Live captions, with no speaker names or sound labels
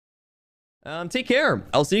Take care.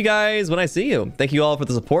 I'll see you guys when I see you. Thank you all for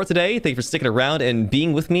the support today. Thank you for sticking around and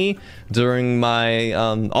being with me during my,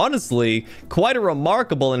 honestly, quite a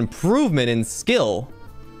remarkable improvement in skill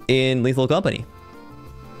in Lethal Company.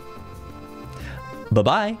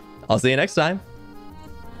 Bye-bye. I'll see you next time.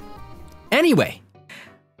 Anyway,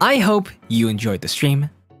 I hope you enjoyed the stream.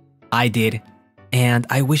 I did. And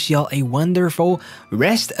I wish y'all a wonderful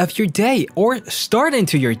rest of your day or start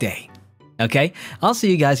into your day. Okay, I'll see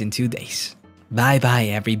you guys in 2 days. Bye-bye,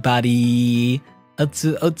 everybody.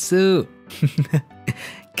 Otsu, otsu.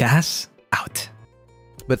 Gas out.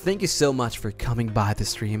 But thank you so much for coming by the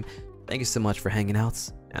stream. Thank you so much for hanging out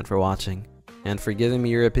and for watching and for giving me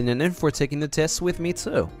your opinion and for taking the test with me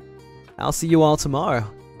too. I'll see you all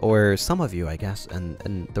tomorrow, or some of you, I guess,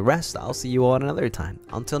 and the rest I'll see you all another time.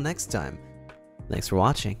 Until next time, thanks for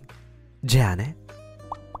watching. Janet.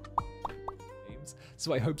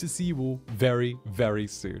 So I hope to see you all very, very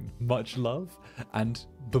soon. Much love, and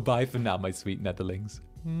bye-bye for now, my sweet netherlings.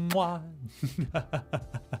 Mwah.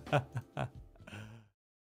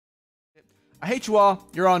 I hate you all.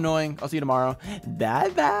 You're all annoying. I'll see you tomorrow.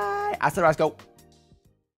 Bye-bye. Hasta luego.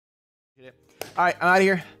 All right, I'm out of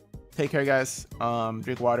here. Take care, guys.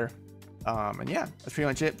 Drink water. And yeah, that's pretty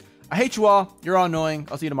much it. I hate you all. You're all annoying.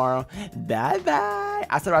 I'll see you tomorrow. Bye-bye.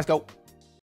 Hasta luego.